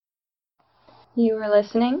You are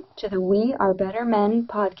listening to the We Are Better Men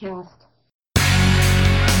podcast. The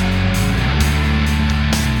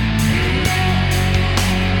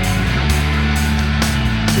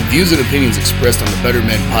views and opinions expressed on the Better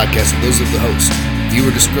Men podcast are those of the host.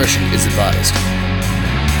 Viewer discretion is advised.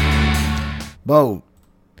 About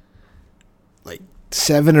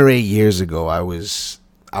 7 or 8 years ago, I was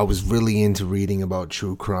really into reading about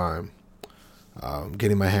true crime,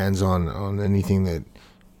 getting my hands on anything that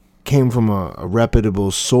came from a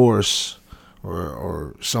reputable source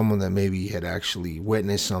or someone that maybe had actually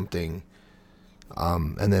witnessed something,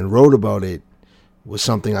 and then wrote about it, was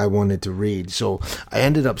something I wanted to read. So I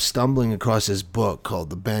ended up stumbling across this book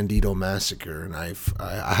called The Bandito Massacre, and I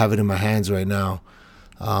have it in my hands right now.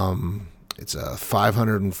 It's a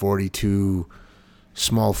 542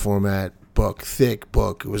 small format book, thick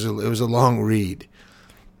book. It was a long read.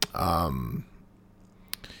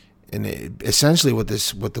 And essentially what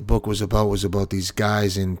the book was about these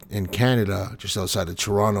guys in Canada, just outside of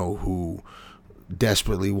Toronto, who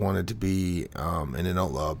desperately wanted to be in an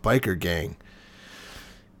outlaw biker gang.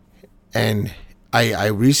 And I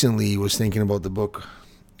recently was thinking about the book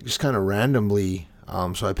just kind of randomly,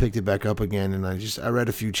 so I picked it back up again, and I read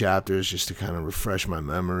a few chapters just to kind of refresh my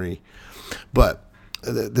memory. But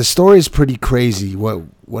the story is pretty crazy.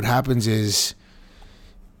 What happens is,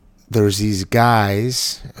 there's these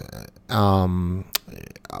guys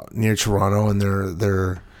near Toronto, and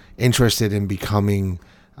they're interested in becoming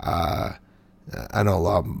an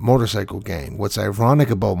outlaw motorcycle gang. What's ironic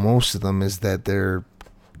about most of them is that they're,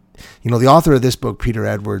 the author of this book, Peter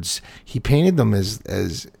Edwards, he painted them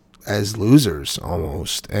as losers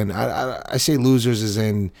almost, and I say losers as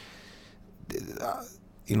in,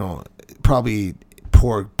 probably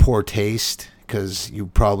poor taste. Because you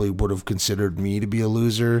probably would have considered me to be a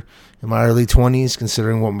loser in my early 20s,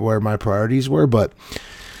 considering where my priorities were. But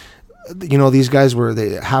these guys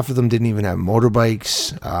half of them didn't even have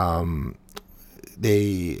motorbikes.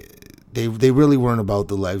 They really weren't about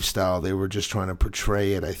the lifestyle. They were just trying to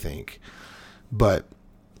portray it, I think. But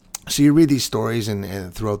so you read these stories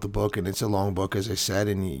and throughout the book, and it's a long book, as I said,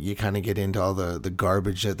 and you kind of get into all the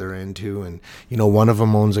garbage that they're into. And, one of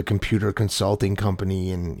them owns a computer consulting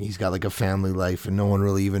company, and he's got a family life, and no one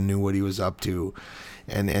really even knew what he was up to.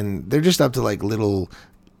 And they're just up to little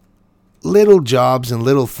jobs and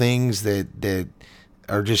little things that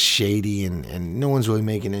are just shady, and no one's really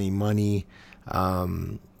making any money.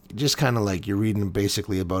 Just kind of you're reading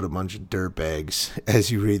basically about a bunch of dirtbags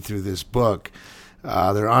as you read through this book.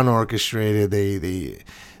 They're unorchestrated. They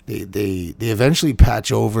eventually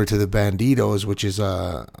patch over to the Banditos, which is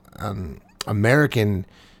an American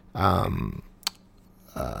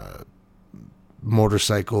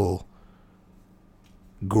motorcycle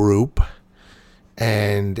group,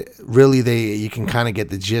 and really you can kind of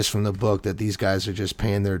get the gist from the book that these guys are just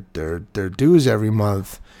paying their dues every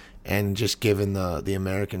month and just giving the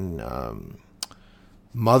American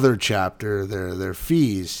mother chapter their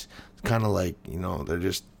fees. Kind of they're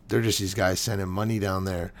just these guys sending money down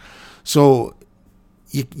there. So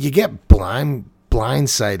you get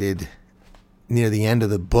blindsided near the end of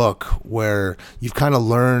the book, where you've kind of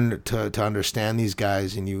learned to understand these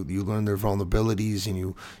guys, and you learn their vulnerabilities, and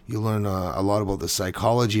you learn a lot about the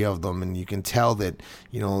psychology of them, and you can tell that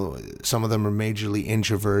some of them are majorly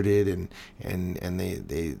introverted, and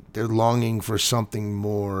they're longing for something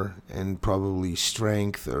more, and probably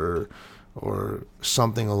strength or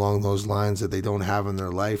something along those lines that they don't have in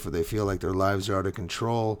their life, or they feel like their lives are out of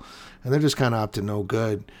control, and they're just kind of up to no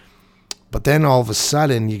good. But then all of a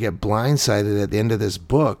sudden you get blindsided at the end of this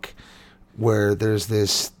book, where there's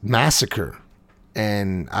this massacre.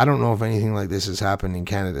 And I don't know if anything like this has happened in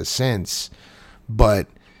Canada since, but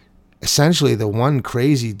essentially the one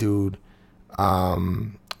crazy dude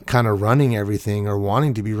kind of running everything, or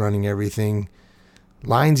wanting to be running everything,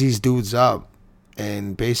 lines these dudes up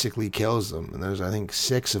and basically kills them. And there's, I think,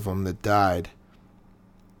 6 of them that died.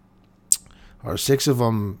 Or 6 of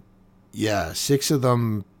them, 6 of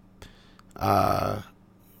them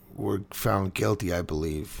were found guilty, I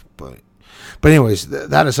believe. But anyways,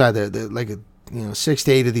 that aside, 6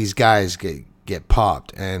 to 8 of these guys get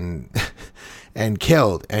popped and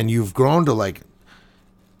killed. And you've grown to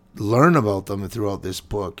learn about them throughout this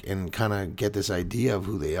book, and kind of get this idea of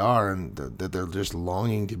who they are, and that they're just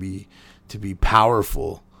longing to be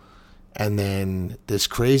powerful. And then this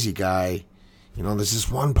crazy guy, there's this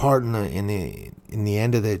one part in the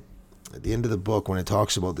end of at the end of the book, when it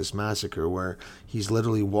talks about this massacre, where he's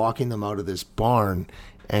literally walking them out of this barn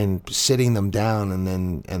and sitting them down, and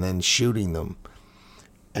then shooting them.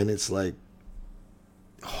 And it's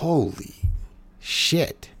holy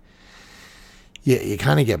shit. you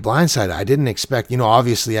kind of get blindsided. I didn't expect,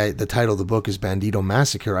 obviously the title of the book is Bandito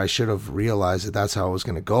Massacre. I should have realized that that's how it was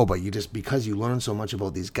going to go. But because you learn so much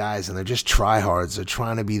about these guys and they're just tryhards, they're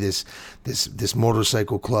trying to be this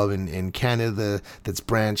motorcycle club in Canada that's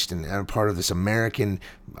branched and are part of this American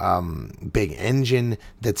big engine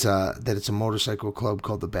that it's a motorcycle club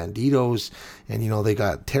called the Banditos. And, they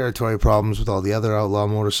got territory problems with all the other outlaw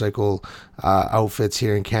motorcycle outfits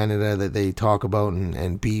here in Canada that they talk about,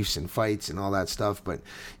 and beefs and fights and all that stuff. But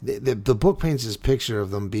the book paints this picture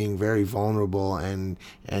of them being very vulnerable and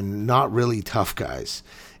not really tough guys.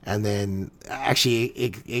 And then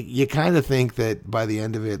actually you kind of think that by the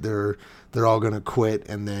end of it they're all going to quit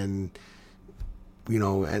and then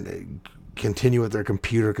and continue with their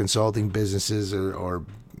computer consulting businesses or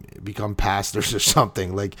become pastors or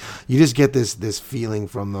something. Like, you just get this feeling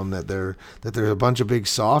from them that they're a bunch of big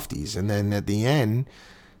softies. And then at the end,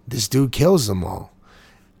 this dude kills them all.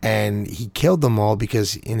 And he killed them all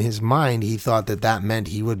because in his mind he thought that meant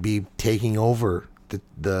he would be taking over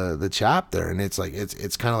the chapter. And it's like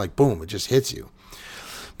it's kind of like boom, it just hits you.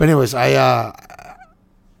 But anyways,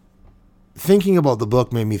 thinking about the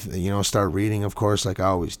book made me, start reading, of course, like I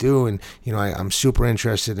always do. And, I'm super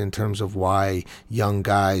interested in terms of why young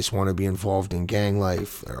guys want to be involved in gang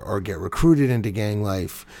life or get recruited into gang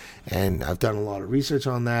life. And I've done a lot of research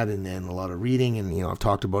on that and a lot of reading. And, I've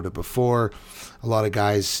talked about it before. A lot of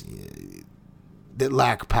guys that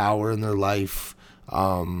lack power in their life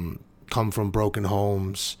come from broken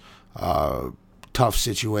homes, tough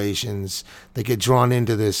situations. They get drawn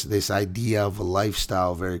into this idea of a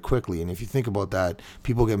lifestyle very quickly. And if you think about that,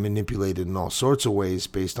 people get manipulated in all sorts of ways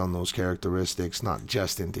based on those characteristics, not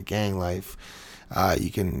just into gang life.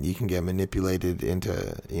 You can get manipulated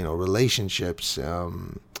into relationships,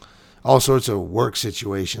 all sorts of work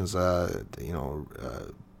situations,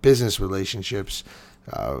 business relationships,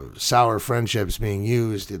 sour friendships being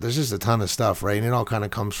used. There's just a ton of stuff, right? And it all kind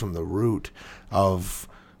of comes from the root of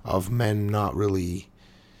men not really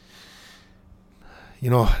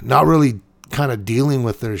kind of dealing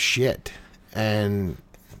with their shit. And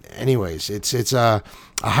anyways, I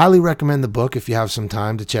highly recommend the book if you have some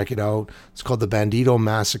time to check it out. It's called The Bandito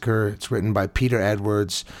Massacre. It's written by Peter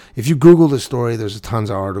Edwards. If you Google the story, there's tons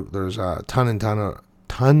of articles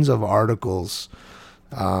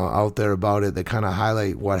out there about it that kind of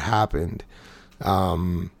highlight what happened.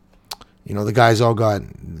 The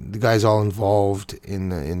guys all involved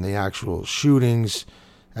in the actual shootings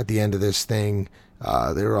at the end of this thing.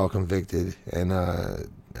 They were all convicted, and I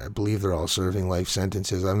believe they're all serving life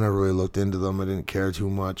sentences. I've never really looked into them. I didn't care too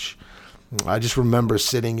much. I just remember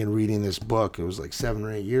sitting and reading this book. It was like 7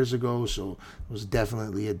 or 8 years ago, so it was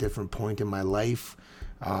definitely a different point in my life.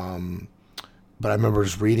 But I remember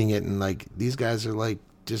just reading it and like, these guys are like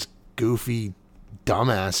just goofy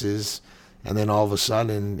dumbasses. And then all of a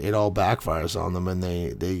sudden, it all backfires on them, and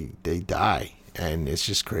they die, and it's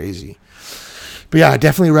just crazy. But yeah, I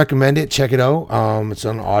definitely recommend it. Check it out. It's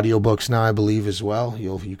on audiobooks now, I believe, as well.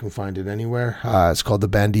 You can find it anywhere. It's called The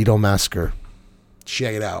Bandito Massacre.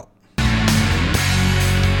 Check it out.